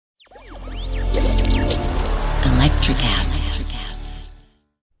NutriCast.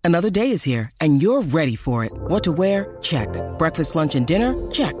 Another day is here, and you're ready for it. What to wear? Check. Breakfast, lunch, and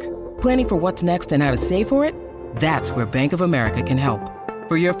dinner? Check. Planning for what's next and how to save for it? That's where Bank of America can help.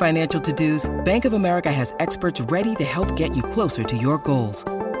 For your financial to-dos, Bank of America has experts ready to help get you closer to your goals.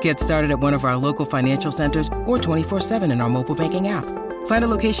 Get started at one of our local financial centers or 24/7 in our mobile banking app. Find a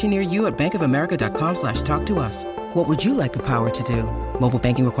location near you at bankofamerica.com/talktous. What would you like the power to do? Mobile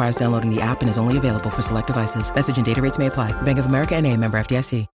banking requires downloading the app and is only available for select devices. Message and data rates may apply. Bank of America N.A., member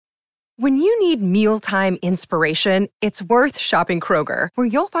FDIC. When you need mealtime inspiration, it's worth shopping Kroger, where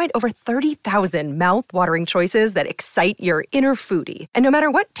you'll find over 30,000 mouth-watering choices that excite your inner foodie. And no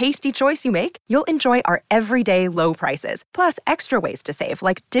matter what tasty choice you make, you'll enjoy our everyday low prices, plus extra ways to save,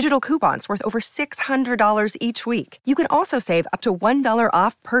 like digital coupons worth over $600 each week. You can also save up to $1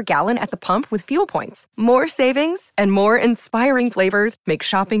 off per gallon at the pump with fuel points. More savings and more inspiring flavors make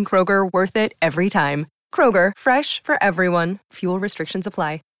shopping Kroger worth it every time. Kroger, fresh for everyone. Fuel restrictions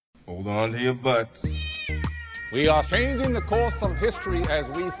apply. Hold on to your butts. We are changing the course of history as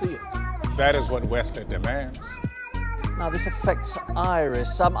we see it. That is what Wesley demands. Now this affects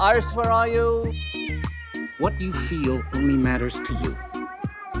Iris. Iris, where are you? What you feel only matters to you.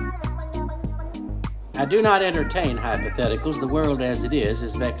 I do not entertain hypotheticals. The world as it is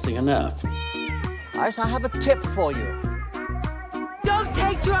vexing enough. Iris, I have a tip for you. Don't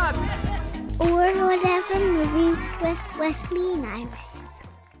take drugs! Or Whatever Movies with Wesley and Iris.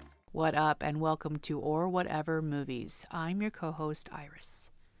 What up, and welcome to Or Whatever Movies. I'm your co-host, Iris,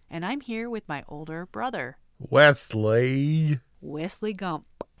 and I'm here with my older brother, Wesley GUMP.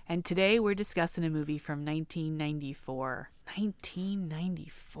 And today we're discussing a movie from 1994.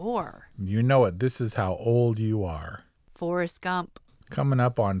 1994. You know it. This is how old you are. Forrest Gump. Coming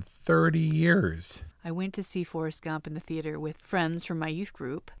up on 30 years. I went to see Forrest Gump in the theater with friends from my youth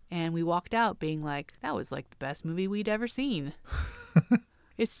group, and we walked out being like, that was like the best movie we'd ever seen.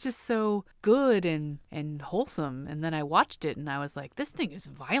 It's just so good and wholesome. And then I watched it and I was like, this thing is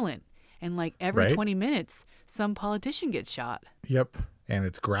violent. And like every 20 minutes, some politician gets shot. Yep. And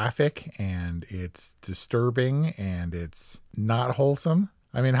it's graphic and it's disturbing and it's not wholesome.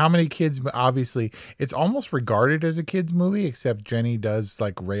 I mean, how many kids, obviously, it's almost regarded as a kid's movie, except Jenny does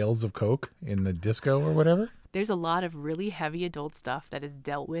like rails of coke in the disco or whatever. There's a lot of really heavy adult stuff that is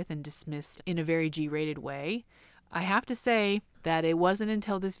dealt with and dismissed in a very G-rated way. I have to say that it wasn't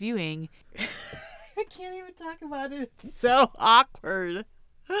until this viewing, I can't even talk about it. It's so awkward.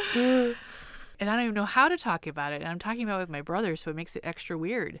 And I don't even know how to talk about it. And I'm talking about it with my brother, so it makes it extra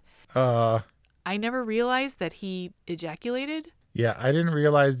weird. I never realized that he ejaculated. Yeah, I didn't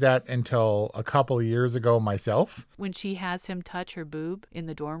realize that until a couple of years ago myself. When she has him touch her boob in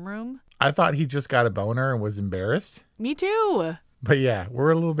the dorm room. I thought he just got a boner and was embarrassed. Me too. But yeah,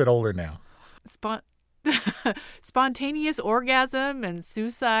 we're a little bit older now. Spontaneous orgasm and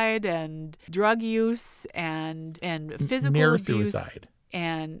suicide and drug use and physical near abuse. Suicide.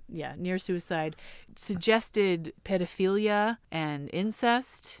 And near suicide, suggested pedophilia and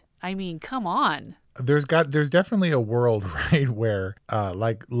incest. I mean, come on. There's definitely a world, right, where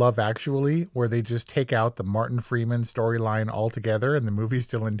like Love Actually, where they just take out the Martin Freeman storyline altogether and the movie's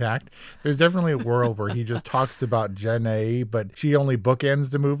still intact. There's definitely a world where he just talks about Jenna, but she only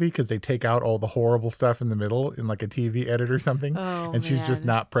bookends the movie because they take out all the horrible stuff in the middle in like a TV edit or something, and she's just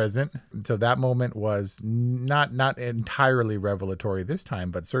not present. So that moment was not entirely revelatory this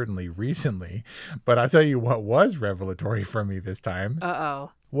time, but certainly recently. But I'll tell you what was revelatory for me this time.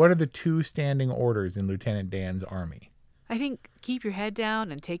 Uh-oh. What are the two standing orders in Lieutenant Dan's army? I think keep your head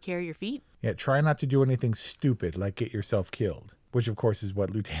down and take care of your feet. Yeah, try not to do anything stupid like get yourself killed, which of course is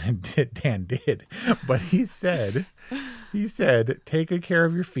what Lieutenant Dan did. But he said, take good care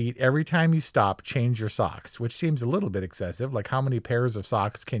of your feet. Every time you stop, change your socks, which seems a little bit excessive. Like how many pairs of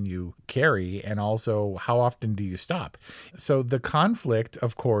socks can you carry? And also how often do you stop? So the conflict,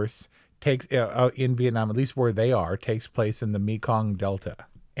 of course, takes in Vietnam, at least where they are, takes place in the Mekong Delta.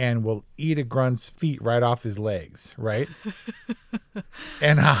 And will eat a grunt's feet right off his legs, right?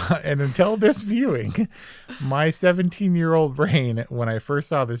 and until this viewing, my 17-year-old brain, when I first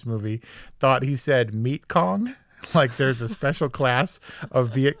saw this movie, thought he said meat Kong. Like there's a special class of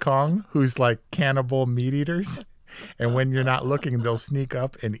Viet Cong who's like cannibal meat eaters. And when you're not looking, they'll sneak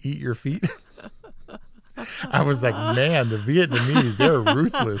up and eat your feet. I was like, man, the Vietnamese, they're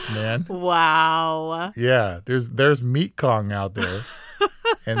ruthless, man. Wow. Yeah, there's meat Kong out there.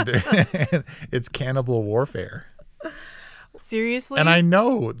 And it's cannibal warfare. Seriously? And I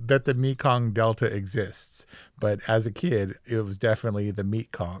know that the Mekong Delta exists, but as a kid, it was definitely the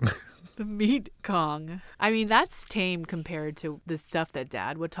Meat Kong. Meat Kong. I mean, that's tame compared to the stuff that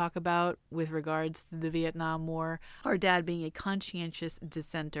Dad would talk about with regards to the Vietnam War. Our dad, being a conscientious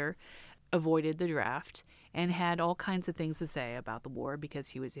dissenter, avoided the draft and had all kinds of things to say about the war because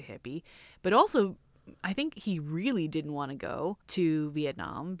he was a hippie. But also, I think he really didn't want to go to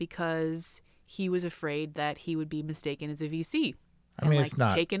Vietnam because he was afraid that he would be mistaken as a VC. I mean, it's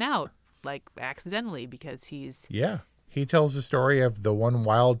not taken out, like, accidentally because he's... Yeah. He tells the story of the one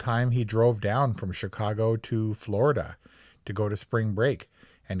wild time he drove down from Chicago to Florida to go to spring break.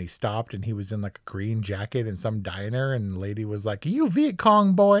 And he stopped and he was in like a green jacket in some diner. And the lady was like, "Are you Viet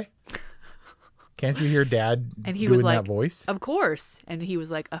Cong, boy?" Can't you hear Dad and he doing was like, that voice? Of course. And he was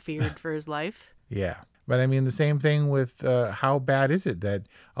like feared for his life. Yeah. But I mean, the same thing with how bad is it that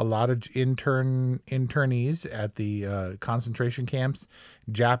a lot of internees at the concentration camps,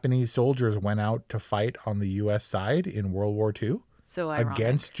 Japanese soldiers went out to fight on the U.S. side in World War II? So ironic.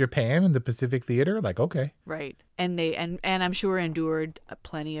 Against Japan in the Pacific Theater? Like, okay. Right. And they and I'm sure endured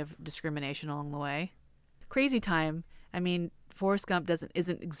plenty of discrimination along the way. Crazy time. I mean, Forrest Gump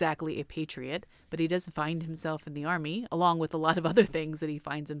isn't exactly a patriot, but he does find himself in the army, along with a lot of other things that he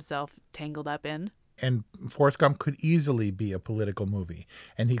finds himself tangled up in. And Forrest Gump could easily be a political movie,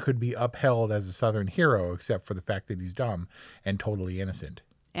 and he could be upheld as a Southern hero, except for the fact that he's dumb and totally innocent.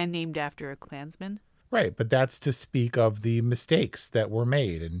 And named after a Klansman. Right, but that's to speak of the mistakes that were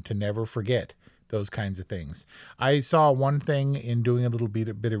made and to never forget those kinds of things. I saw one thing in doing a little bit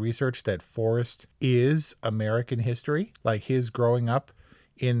of research that Forrest is American history, like his growing up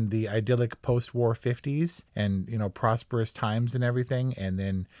in the idyllic post-war 50s and, you know, prosperous times and everything, and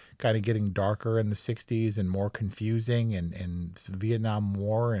then kind of getting darker in the 60s and more confusing and Vietnam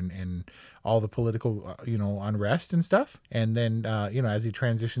War and all the political, unrest and stuff. And then, as he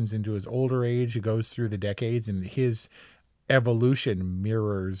transitions into his older age, he goes through the decades, and his evolution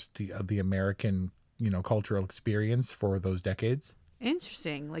mirrors the American, cultural experience for those decades.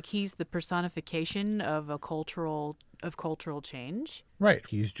 Interesting. Like he's the personification of cultural change. Right.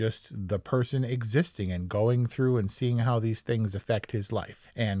 He's just the person existing and going through and seeing how these things affect his life.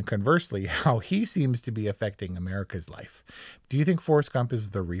 And conversely, how he seems to be affecting America's life. Do you think Forrest Gump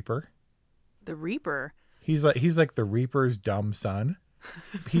is the Reaper? The Reaper? He's like the Reaper's dumb son.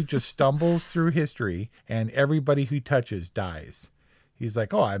 He just stumbles through history and everybody he touches dies. He's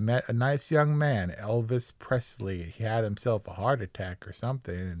like, "Oh, I met a nice young man, Elvis Presley. He had himself a heart attack or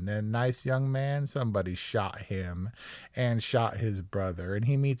something. And then nice young man, somebody shot him and shot his brother. And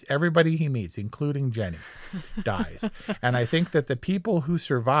he meets everybody he meets, including Jenny, dies." And I think that the people who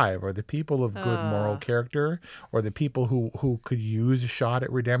survive are the people of good moral character, or the people who could use a shot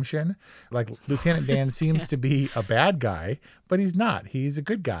at redemption. Like Lieutenant Dan seems to be a bad guy, but he's not. He's a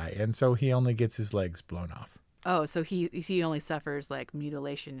good guy. And so he only gets his legs blown off. Oh, so he only suffers like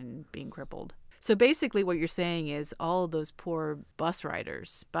mutilation and being crippled. So basically what you're saying is all of those poor bus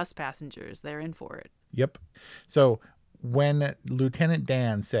passengers, they're in for it. Yep. So when Lieutenant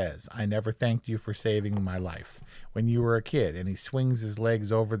Dan says, "I never thanked you for saving my life," when you were a kid, and he swings his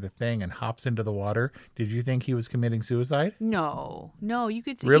legs over the thing and hops into the water, did you think he was committing suicide? No, you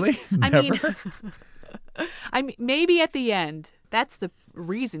could... Really? Never? I mean, maybe at the end. That's the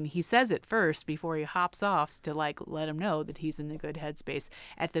reason he says it first before he hops off, to like let him know that he's in a good headspace.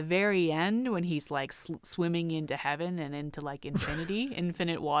 At the very end, when he's like swimming into heaven and into like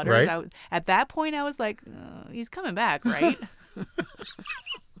infinite waters, right? At that point I was like, he's coming back, right?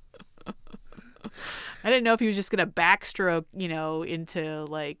 I didn't know if he was just gonna backstroke, into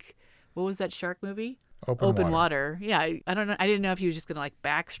like, what was that shark movie? Open water. Yeah, I don't know. I didn't know if he was just gonna like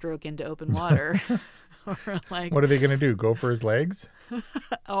backstroke into open water. Or like, what are they going to do? Go for his legs?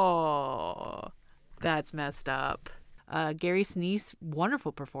 Oh, that's messed up. Gary Sinise,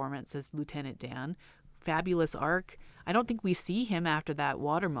 wonderful performance as Lieutenant Dan. Fabulous arc. I don't think we see him after that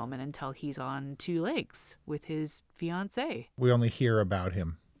water moment until he's on two legs with his fiancée. We only hear about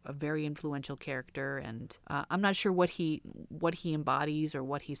him. A very influential character, and I'm not sure what he embodies or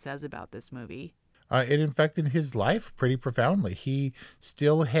what he says about this movie. It infected his life pretty profoundly. He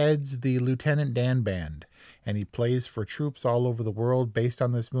still heads the Lieutenant Dan Band, and he plays for troops all over the world. Based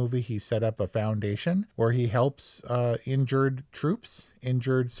on this movie, he set up a foundation where he helps injured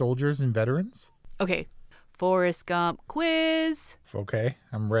soldiers and veterans. Okay, Forrest Gump quiz. Okay,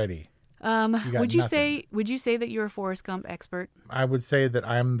 I'm ready. Would you say that you're a Forrest Gump expert? I would say that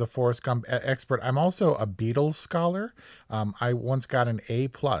I'm the Forrest Gump expert. I'm also a Beatles scholar. I once got an A+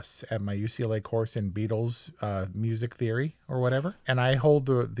 at my UCLA course in Beatles music theory or whatever. And I hold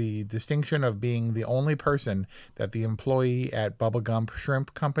the distinction of being the only person that the employee at Bubba Gump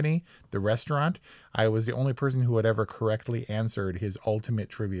Shrimp Company, the restaurant, I was the only person who had ever correctly answered his ultimate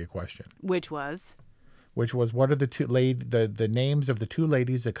trivia question. Which was, what are the names of the two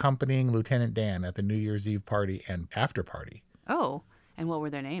ladies accompanying Lieutenant Dan at the New Year's Eve party and after party? Oh, and what were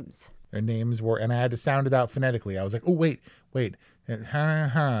their names? Their names were, and I had to sound it out phonetically. I was like, oh, wait. And it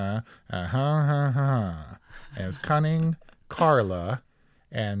was Cunning, Carla,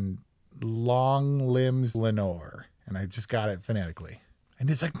 and Long Limbs Lenore. And I just got it phonetically. And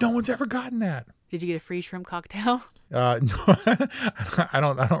it's like, no one's ever gotten that. Did you get a free shrimp cocktail? No, I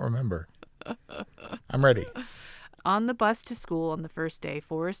don't remember. I'm ready. On the bus to school on the first day,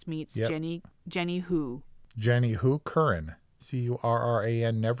 Forrest meets Jenny who? Jenny who? Curran.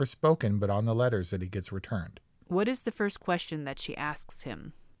 Curran, never spoken, but on the letters that he gets returned. What is the first question that she asks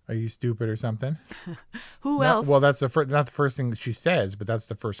him? Are you stupid or something? Who else? Well, that's not the first thing that she says, but that's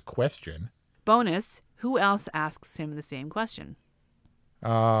the first question. Bonus, who else asks him the same question?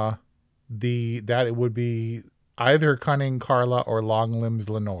 That it would be either Cunning, Carla, or Long Limbs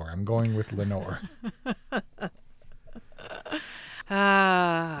Lenore. I'm going with Lenore.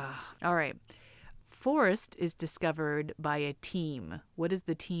 All right. Forrest is discovered by a team. What is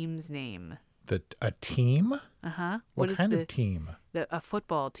the team's name? A team? Uh-huh. What kind of team? A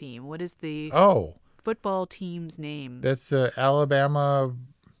football team. What is the football team's name? That's Alabama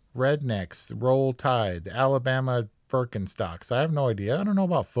Rednecks, Roll Tide, Alabama Birkenstocks. I have no idea. I don't know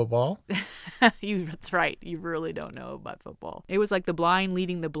about football. That's right. You really don't know about football. It was like the blind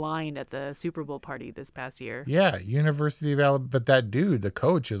leading the blind at the Super Bowl party this past year. Yeah, University of Alabama. But that dude, the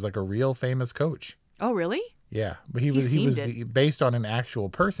coach, is like a real famous coach. Oh, really? Yeah, but he was based on an actual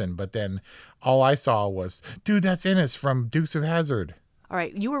person. But then all I saw was, dude, that's Innes from Dukes of Hazzard. All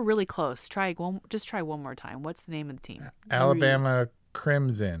right, you were really close. Just try one more time. What's the name of the team? Alabama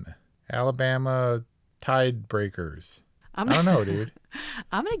Crimson. Alabama Tidebreakers. I don't know, dude.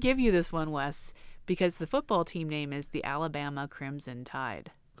 I'm going to give you this one, Wes, because the football team name is the Alabama Crimson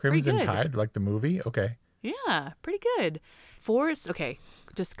Tide. Crimson Tide, like the movie? Okay. Yeah, pretty good. Forrest, okay,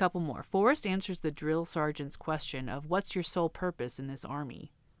 just a couple more. Forrest answers the drill sergeant's question of what's your sole purpose in this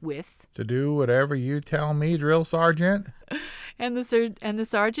army with? To do whatever you tell me, drill sergeant. And the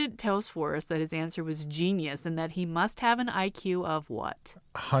sergeant tells Forrest that his answer was genius and that he must have an IQ of what?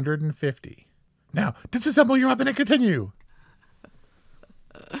 150. Now, disassemble your weapon and continue.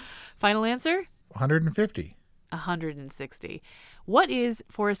 Final answer? 150. 160. What is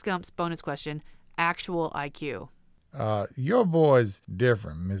Forrest Gump's bonus question? Actual IQ. Your boy's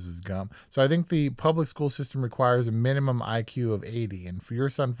different, Mrs. Gump. So I think the public school system requires a minimum IQ of 80. And for your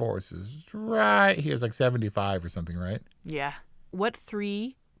son, Forrest, is right, he has like 75 or something, right? Yeah. What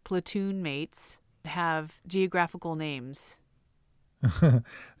 3 platoon mates have geographical names?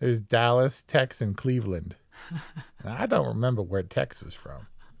 There's Dallas, Tex, and Cleveland. I don't remember where Tex was from.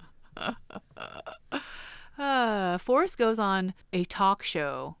 Forrest goes on a talk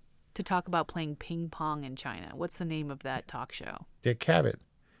show to talk about playing ping pong in China. What's the name of that talk show? Dick Cavett.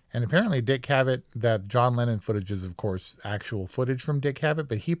 And apparently Dick Cavett, that John Lennon footage is, of course, actual footage from Dick Cavett,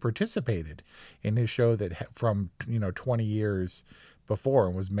 but he participated in his show that from 20 years before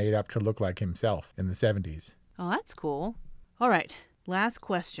and was made up to look like himself in the 70s. Oh, that's cool. All right, last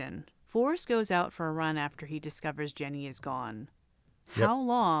question. Forrest goes out for a run after he discovers Jenny is gone. Yep. How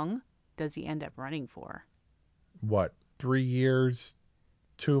long does he end up running for? What, 3 years,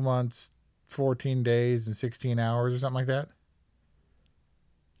 2 months, 14 days, and 16 hours or something like that?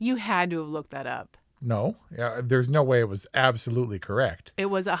 You had to have looked that up. No, there's no way it was absolutely correct. It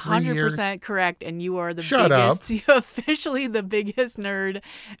was 100% correct, and you are the Shut biggest, officially the biggest nerd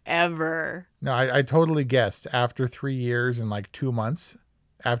ever. No, I totally guessed after 3 years and like 2 months.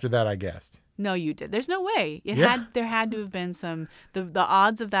 After that, I guessed. No, you did. There's no way. There had to have been some. The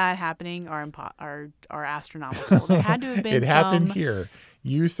odds of that happening are astronomical. There had to have been. It happened here.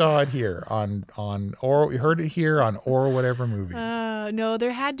 You saw it here on or heard it here on or whatever movies. No,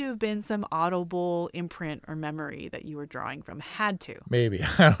 there had to have been some audible imprint or memory that you were drawing from. Had to. Maybe.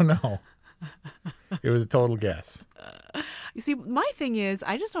 I don't know. It was a total guess. You see, my thing is,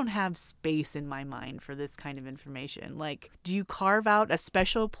 I just don't have space in my mind for this kind of information. Like, do you carve out a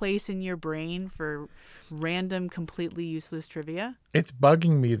special place in your brain for random, completely useless trivia? It's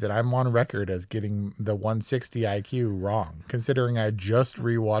bugging me that I'm on record as getting the 160 IQ wrong, considering I just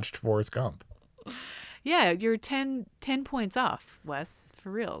rewatched Forrest Gump. Yeah, you're 10 points off, Wes,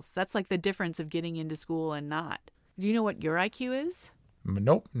 for reals. That's like the difference of getting into school and not. Do you know what your IQ is?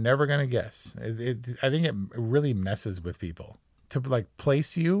 Nope, never gonna guess. I think it really messes with people. To like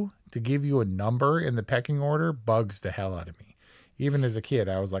place you, to give you a number in the pecking order, bugs the hell out of me. Even as a kid,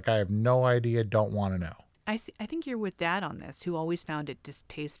 I was like, I have no idea, don't want to know. I think you're with Dad on this, who always found it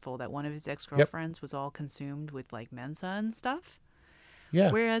distasteful that one of his ex-girlfriends was all consumed with like Mensa and stuff.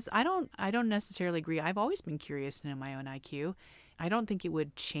 Yeah. Whereas I don't necessarily agree. I've always been curious to know my own IQ. I don't think it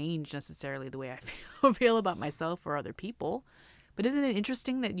would change necessarily the way I feel about myself or other people. But isn't it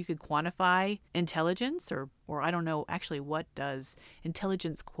interesting that you could quantify intelligence or I don't know, actually, what does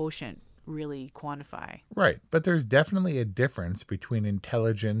intelligence quotient really quantify? Right. But there's definitely a difference between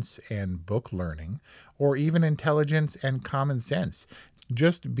intelligence and book learning, or even intelligence and common sense.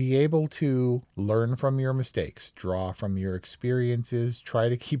 Just be able to learn from your mistakes, draw from your experiences, try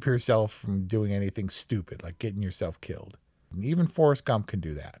to keep yourself from doing anything stupid, like getting yourself killed. And even Forrest Gump can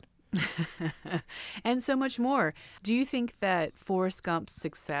do that. And so much more. Do you think that Forrest Gump's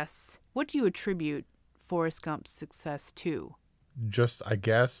success, what do you attribute Forrest Gump's success to? Just, I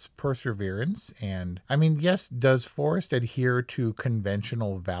guess, perseverance. And I mean, yes, does Forrest adhere to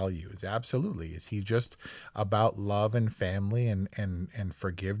conventional values? Absolutely. Is he just about love and family and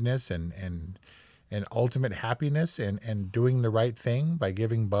forgiveness and ultimate happiness and doing the right thing by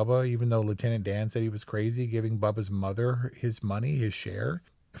giving Bubba, even though Lieutenant Dan said he was crazy, giving Bubba's mother his money, his share?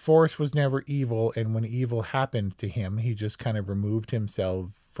 Forrest was never evil, and when evil happened to him, he just kind of removed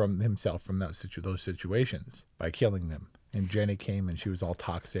himself from those situations by killing them. And Jenny came and she was all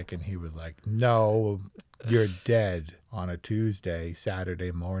toxic, and he was like, "No, you're dead," on a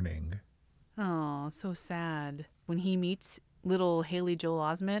Saturday morning. Oh, so sad. When he meets little Haley Joel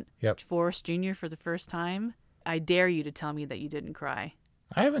Osment, Yep. Forrest Jr. for the first time, I dare you to tell me that you didn't cry.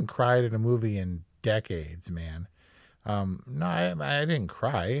 I haven't cried in a movie in decades, man. No, I didn't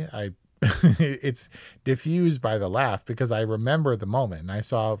cry. It's diffused by the laugh because I remember the moment, and I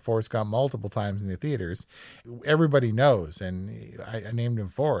saw Forrest Gump multiple times in the theaters. Everybody knows, and I named him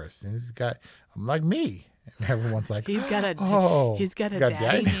Forrest, and I'm like me. And everyone's like, he's got a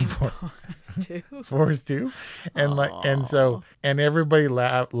daddy named Forrest too. Forrest too, and everybody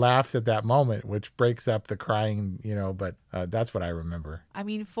laughs at that moment, which breaks up the crying, But that's what I remember. I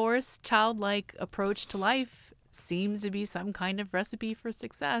mean, Forrest's childlike approach to life seems to be some kind of recipe for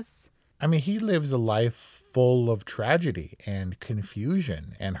success. I mean, he lives a life full of tragedy and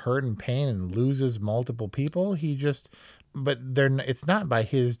confusion and hurt and pain and loses multiple people. It's not by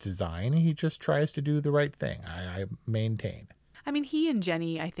his design. He just tries to do the right thing. I maintain. I mean, he and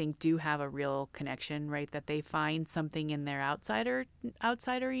Jenny, I think, do have a real connection, right? That they find something in their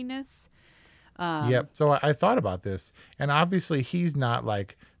outsideriness. Yep. So I thought about this, and obviously he's not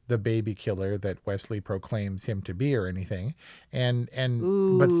like the baby killer that Wesley proclaims him to be or anything.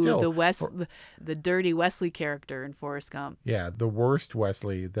 But still, the dirty Wesley character in Forrest Gump. Yeah, the worst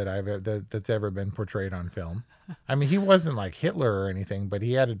Wesley that's ever been portrayed on film. I mean, he wasn't like Hitler or anything, but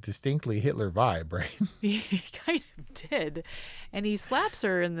he had a distinctly Hitler vibe, right? He kind of did. And he slaps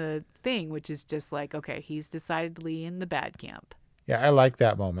her in the thing, which is just like, okay, he's decidedly in the bad camp. Yeah, I like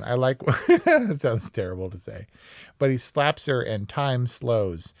that moment. That sounds terrible to say, but he slaps her and time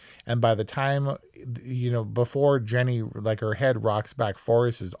slows. And by the time, before Jenny, like her head rocks back,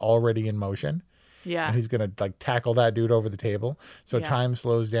 Forrest is already in motion. Yeah. And he's going to like tackle that dude over the table. So time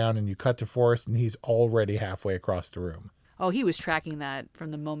slows down and you cut to Forrest and he's already halfway across the room. Oh, he was tracking that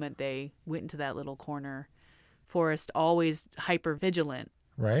from the moment they went into that little corner. Forrest always hyper vigilant.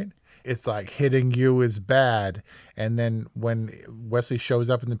 Right? It's like hitting you is bad. And then when Wesley shows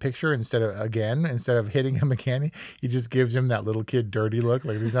up in the picture, instead of hitting him again, he just gives him that little kid dirty look.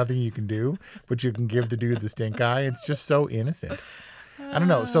 Like there's nothing you can do, but you can give the dude the stink eye. It's just so innocent. I don't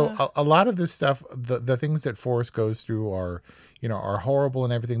know. So a lot of this stuff, the things that Forrest goes through are horrible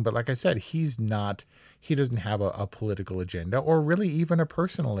and everything. But like I said, he doesn't have a political agenda or really even a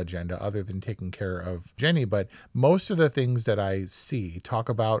personal agenda other than taking care of Jenny. But most of the things that I see talk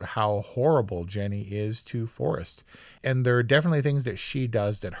about how horrible Jenny is to Forrest. And there are definitely things that she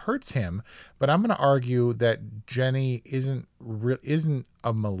does that hurts him. But I'm going to argue that Jenny isn't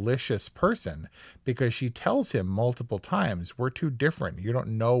a malicious person because she tells him multiple times, "We're too different. You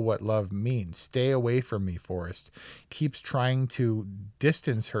don't know what love means. Stay away from me, Forrest." Keeps trying to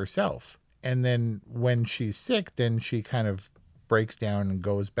distance herself. And then when she's sick, then she kind of breaks down and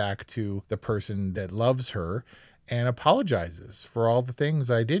goes back to the person that loves her and apologizes for all the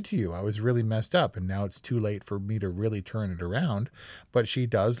things I did to you. I was really messed up, and now it's too late for me to really turn it around. But she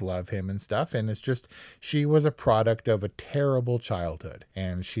does love him and stuff, and it's just, she was a product of a terrible childhood,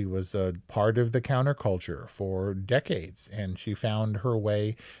 and she was a part of the counterculture for decades, and she found her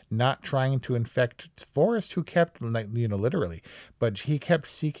way, not trying to infect Forrest, who kept, literally, but he kept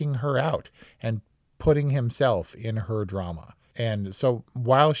seeking her out and putting himself in her drama. And so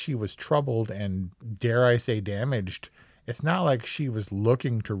while she was troubled and, dare I say, damaged, it's not like she was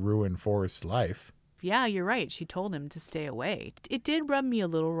looking to ruin Forrest's life. Yeah, you're right. She told him to stay away. It did rub me a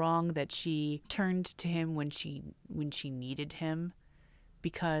little wrong that she turned to him when she needed him,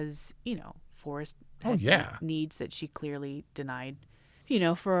 because, Forrest had needs that she clearly denied,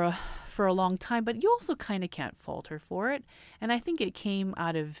 for a long time. But you also kind of can't fault her for it. And I think it came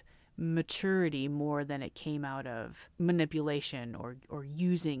out of maturity more than it came out of manipulation or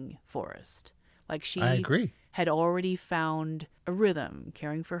using Forrest. Like, I agree. Had already found a rhythm,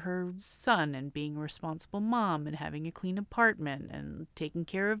 caring for her son and being a responsible mom and having a clean apartment and taking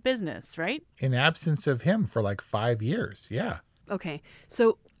care of business, right? In absence of him for like 5 years. Yeah. Okay.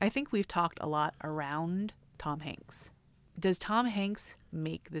 So I think we've talked a lot around Tom Hanks. Does Tom Hanks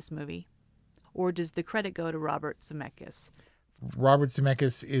make this movie? Or does the credit go to Robert Zemeckis? Robert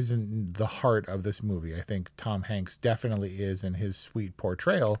Zemeckis isn't the heart of this movie. I think Tom Hanks definitely is, and his sweet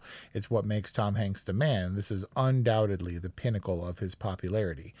portrayal is what makes Tom Hanks the man. This is undoubtedly the pinnacle of his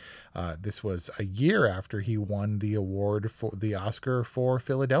popularity. This was a year after he won the award for the Oscar for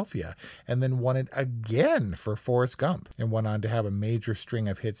Philadelphia, and then won it again for Forrest Gump, and went on to have a major string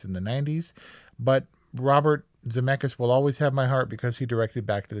of hits in the 90s. But Robert Zemeckis will always have my heart because he directed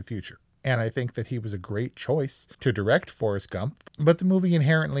Back to the Future. And I think that he was a great choice to direct Forrest Gump. But the movie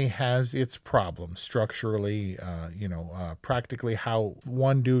inherently has its problems structurally, practically how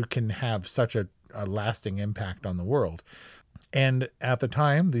one dude can have such a lasting impact on the world. And at the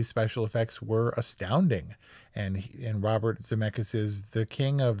time, these special effects were astounding. And Robert Zemeckis is the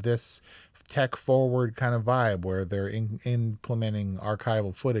king of this tech-forward kind of vibe where they're implementing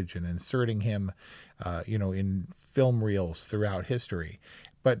archival footage and inserting him, in film reels throughout history.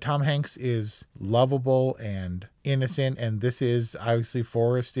 But Tom Hanks is lovable and innocent, and this is, obviously,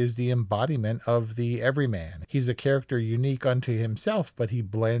 Forrest is the embodiment of the everyman. He's a character unique unto himself, but he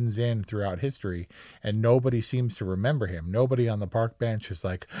blends in throughout history, and nobody seems to remember him. Nobody on the park bench is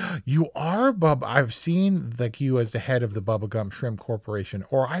like, you are Bubba. I've seen you as the head of the Bubba Gump Shrimp Corporation,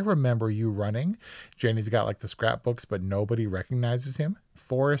 or I remember you running. Jenny's got the scrapbooks, but nobody recognizes him.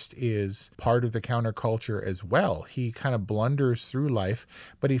 Forrest is part of the counterculture as well. He kind of blunders through life,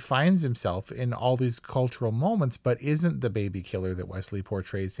 but he finds himself in all these cultural moments, but isn't the baby killer that Wesley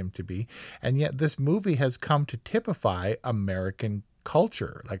portrays him to be. And yet this movie has come to typify American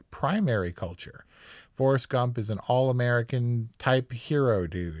culture, like primary culture. Forrest Gump is an all-American type hero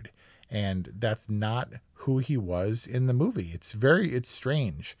dude, and that's not who he was in the movie. It's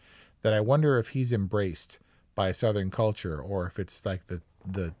strange that I wonder if he's embraced by Southern culture, or if it's like the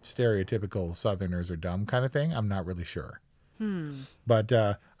stereotypical Southerners are dumb kind of thing. I'm not really sure. But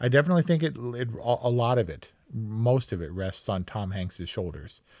I definitely think a lot of it, most of it, rests on Tom Hanks's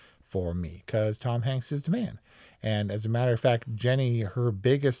shoulders for me, because Tom Hanks is the man. And as a matter of fact, Jenny, her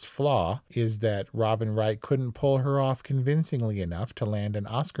biggest flaw is that Robin Wright couldn't pull her off convincingly enough to land an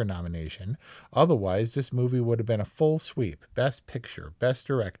Oscar nomination. Otherwise, this movie would have been a full sweep. Best Picture, Best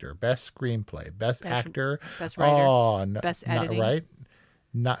Director, Best Screenplay, Best Actor. Best Writer, Best Editing.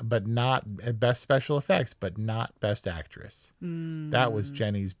 Not Best Special Effects, but not Best Actress. That was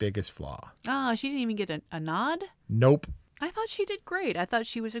Jenny's biggest flaw. Oh, she didn't even get a nod? Nope. I thought she did great. I thought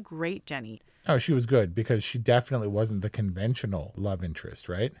she was a great Jenny. Oh, she was good because she definitely wasn't the conventional love interest,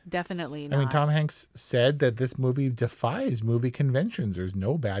 right? Definitely not. I mean, Tom Hanks said that this movie defies movie conventions. There's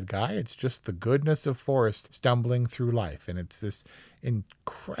no bad guy. It's just the goodness of Forrest stumbling through life. And it's this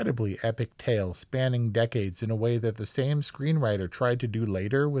incredibly epic tale spanning decades in a way that the same screenwriter tried to do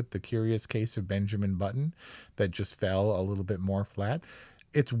later with The Curious Case of Benjamin Button that just fell a little bit more flat.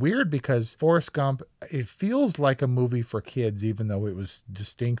 It's weird because Forrest Gump, it feels like a movie for kids, even though it was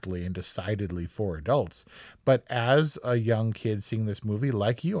distinctly and decidedly for adults. But as a young kid seeing this movie,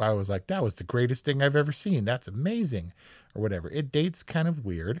 like you, I was like, that was the greatest thing I've ever seen. That's amazing, or whatever. It dates kind of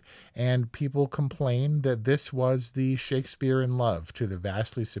weird, and people complain that this was the Shakespeare in Love to the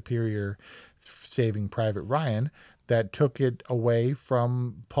vastly superior Saving Private Ryan that took it away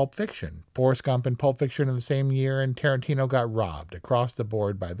from Pulp Fiction. Forrest Gump and Pulp Fiction in the same year, and Tarantino got robbed across the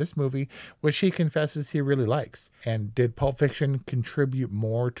board by this movie, which he confesses he really likes. And did Pulp Fiction contribute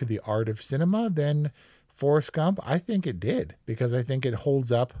more to the art of cinema than Forrest Gump? I think it did, because I think it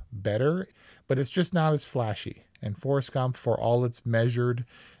holds up better, but it's just not as flashy. And Forrest Gump, for all its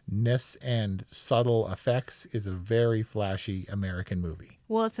measuredness and subtle effects, is a very flashy American movie.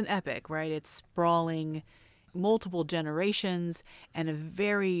 Well, it's an epic, right? It's sprawling, multiple generations, and a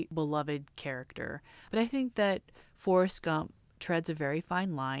very beloved character. But I think that Forrest Gump treads a very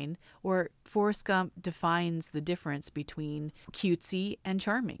fine line, or Forrest Gump defines the difference between cutesy and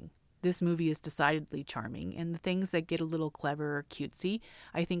charming. This movie is decidedly charming, and the things that get a little clever or cutesy,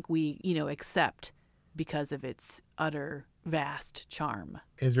 I think we, accept because of its utter vast charm.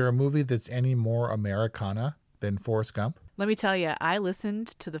 Is there a movie that's any more Americana than Forrest Gump? Let me tell you, I listened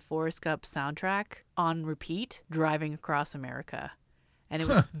to the Forrest Gump soundtrack on repeat driving across America, and it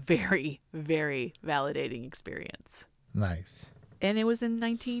was very, very validating experience. Nice. And it was in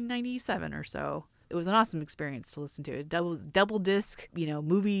 1997 or so. It was an awesome experience to listen to. Double disc,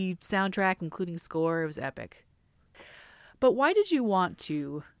 movie soundtrack, including score. It was epic. But why did you want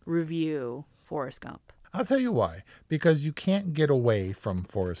to review Forrest Gump? I'll tell you why. Because you can't get away from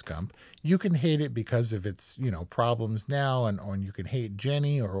Forrest Gump. You can hate it because of its, problems now, or you can hate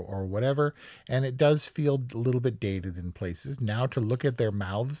Jenny or whatever. And it does feel a little bit dated in places. Now to look at their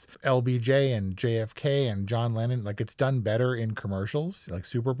mouths, LBJ and JFK and John Lennon, like it's done better in commercials, like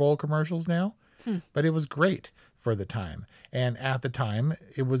Super Bowl commercials now. But it was great for the time. And at the time,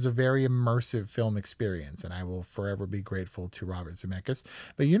 it was a very immersive film experience. And I will forever be grateful to Robert Zemeckis.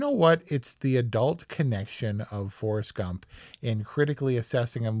 But you know what? It's the adult connection of Forrest Gump in critically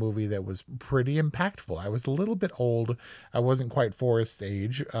assessing a movie that was pretty impactful. I was a little bit old. I wasn't quite Forrest's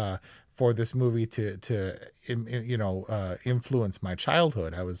age for this movie to influence my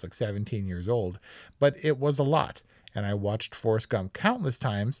childhood. I was like 17 years old. But it was a lot. And I watched Forrest Gump countless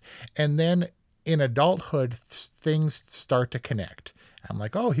times. And then in adulthood, things start to connect. I'm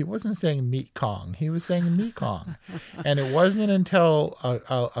like, oh, he wasn't saying meat Kong. He was saying meat Kong. And it wasn't until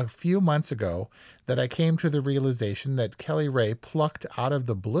a few months ago that I came to the realization that Kelly Ray plucked out of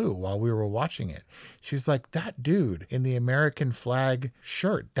the blue while we were watching it. She's like, that dude in the American flag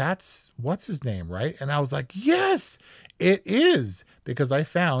shirt, that's what's his name, right? And I was like, yes, it is. Because I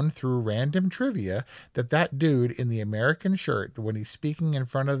found through random trivia that dude in the American shirt, when he's speaking in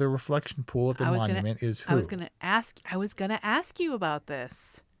front of the reflection pool at the monument, is who? I was gonna ask you about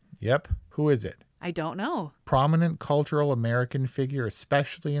this. Yep. Who is it? I don't know. Prominent cultural American figure,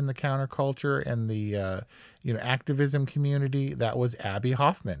 especially in the counterculture and the activism community. That was Abby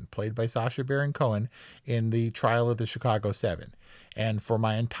Hoffman, played by Sacha Baron Cohen in the Trial of the Chicago 7. And for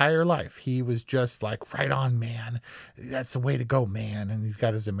my entire life, he was just like, right on, man. That's the way to go, man. And he's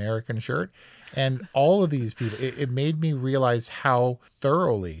got his American shirt. And all of these people, it made me realize how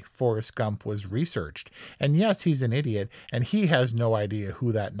thoroughly Forrest Gump was researched. And yes, he's an idiot, and he has no idea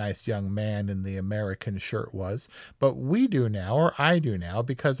who that nice young man in the American shirt was. But we do now, or I do now,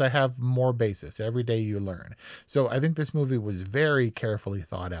 because I have more basis. Every day you learn. So I think this movie was very carefully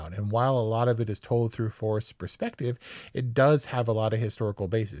thought out. And while a lot of it is told through Forrest's perspective, it does have a lot of historical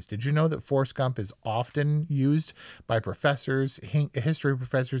basis. Did you know that Forrest Gump is often used by professors, history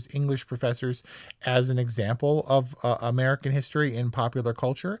professors, English professors, as an example of American history in popular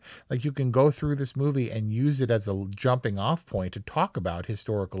culture? Like, you can go through this movie and use it as a jumping off point to talk about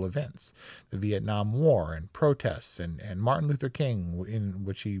historical events, the Vietnam War and protests and Martin Luther King, in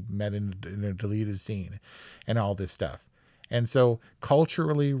which he met in a deleted scene, and all this stuff. And so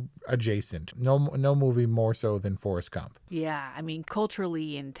culturally adjacent, no movie more so than Forrest Gump. Yeah, I mean,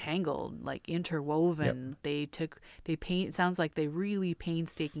 culturally entangled, like interwoven. Yep. Sounds like they really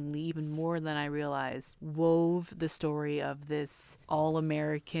painstakingly, even more than I realized, wove the story of this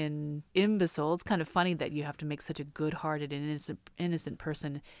all-American imbecile. It's kind of funny that you have to make such a good-hearted and innocent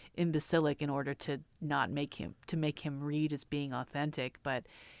person imbecilic in order to make him read as being authentic, but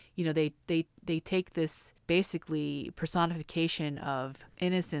they take this basically personification of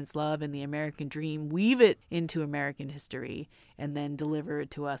innocence, love, and the American dream, weave it into American history, and then deliver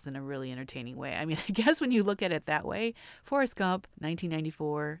it to us in a really entertaining way. I mean, I guess when you look at it that way, Forrest Gump,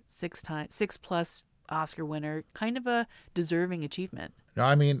 1994, 6+ Oscar winner, kind of a deserving achievement. No,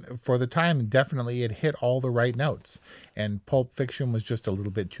 I mean, for the time, definitely it hit all the right notes, and Pulp Fiction was just a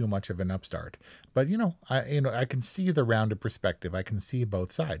little bit too much of an upstart. But I can see the rounded perspective. I can see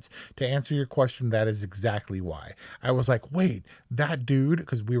both sides. To answer your question, that is exactly why. I was like, wait, that dude,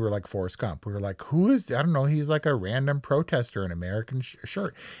 because we were like Forrest Gump. We were like, who is? I don't know. He's like a random protester in American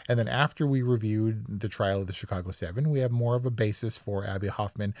shirt. And then after we reviewed the Trial of the Chicago 7, we have more of a basis for Abby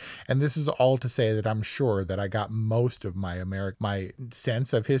Hoffman. And this is all to say that I'm sure that I got most of my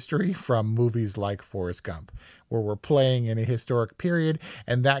sense of history from movies like Forrest Gump, where we're playing playing in a historic period,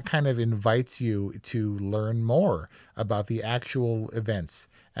 and that kind of invites you to learn more about the actual events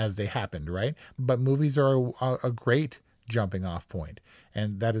as they happened, right? But movies are a great jumping off point.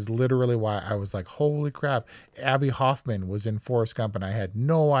 And that is literally why I was like, holy crap, Abby Hoffman was in Forrest Gump, and I had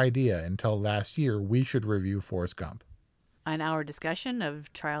no idea until last year we should review Forrest Gump. An hour discussion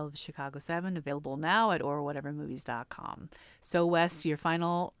of Trial of the Chicago 7, available now at orwhatevermovies.com. So, Wes, your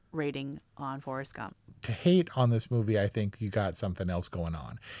final rating on Forrest Gump. To hate on this movie, I think you got something else going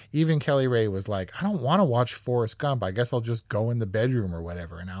on. Even Kelly Ray was like, I don't want to watch Forrest Gump. I guess I'll just go in the bedroom or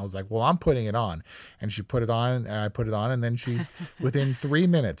whatever. And I was like, well, I'm putting it on. And she put it on, and I put it on. And then she, within 3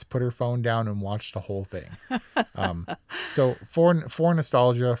 minutes, put her phone down and watched the whole thing. So for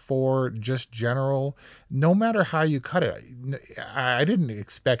nostalgia, for just general, no matter how you cut it, I didn't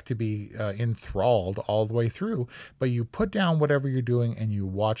expect to be enthralled all the way through. But you put down whatever you're doing and you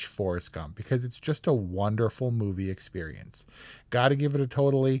watch Forrest Gump, because it's just a wonderful movie experience. Got to give it a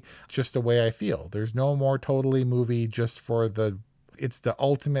totally, just the way I feel. There's no more totally movie just for it's the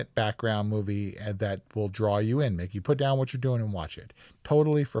ultimate background movie that will draw you in, make you put down what you're doing and watch it.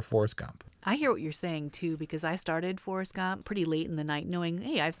 Totally for Forrest Gump. I hear what you're saying too, because I started Forrest Gump pretty late in the night, knowing,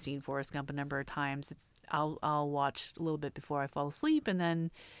 hey, I've seen Forrest Gump a number of times. I'll watch a little bit before I fall asleep, and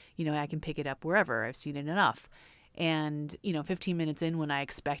then, I can pick it up wherever. I've seen it enough. And, 15 minutes in, when I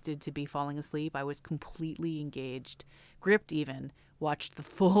expected to be falling asleep, I was completely engaged, gripped even, watched the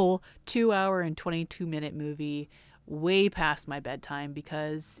full 2 hour and 22-minute movie way past my bedtime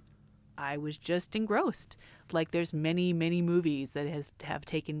because I was just engrossed. Like, there's many, many movies that have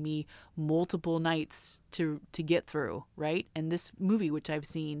taken me multiple nights to get through, right? And this movie, which I've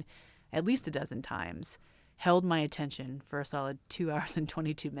seen at least a dozen times, held my attention for a solid 2 hours and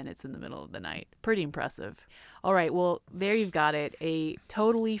 22 minutes in the middle of the night. Pretty impressive. All right, well, there you've got it. A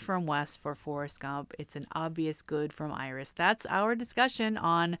totally from Wes for Forrest Gump. It's an obvious good from Iris. That's our discussion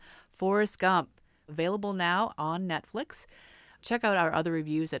on Forrest Gump. Available now on Netflix. Check out our other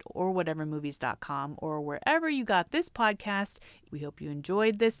reviews at orwhatevermovies.com or wherever you got this podcast. We hope you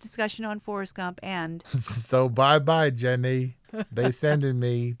enjoyed this discussion on Forrest Gump, and... So bye-bye, Jenny. They sending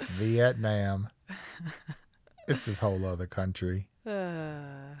me to Vietnam. It's this whole other country.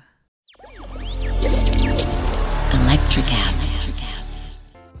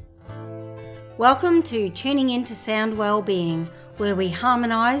 Electricast. Welcome to Tuning Into Sound Wellbeing, where we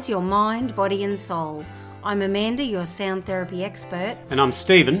harmonise your mind, body and soul. I'm Amanda, your sound therapy expert. And I'm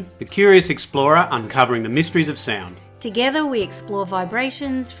Stephen, the curious explorer uncovering the mysteries of sound. Together we explore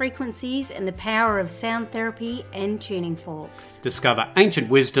vibrations, frequencies and the power of sound therapy and tuning forks. Discover ancient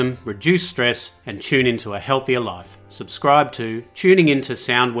wisdom, reduce stress and tune into a healthier life. Subscribe to Tuning Into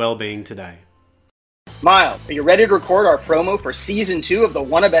Sound Wellbeing today. Miles, are you ready to record our promo for Season 2 of the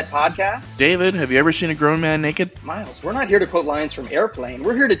Wanna-Bet podcast? David, have you ever seen a grown man naked? Miles, we're not here to quote lines from Airplane.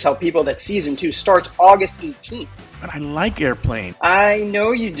 We're here to tell people that Season 2 starts August 18th. But I like Airplane. I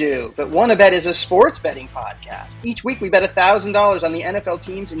know you do, but Wanna-Bet is a sports betting podcast. Each week we bet $1,000 on the NFL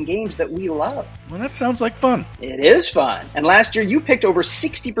teams and games that we love. Well, that sounds like fun. It is fun. And last year you picked over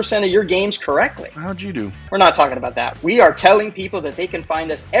 60% of your games correctly. How'd you do? We're not talking about that. We are telling people that they can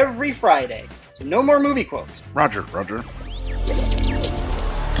find us every Friday. So no more movie quotes. Roger.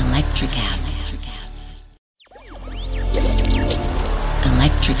 Electricast.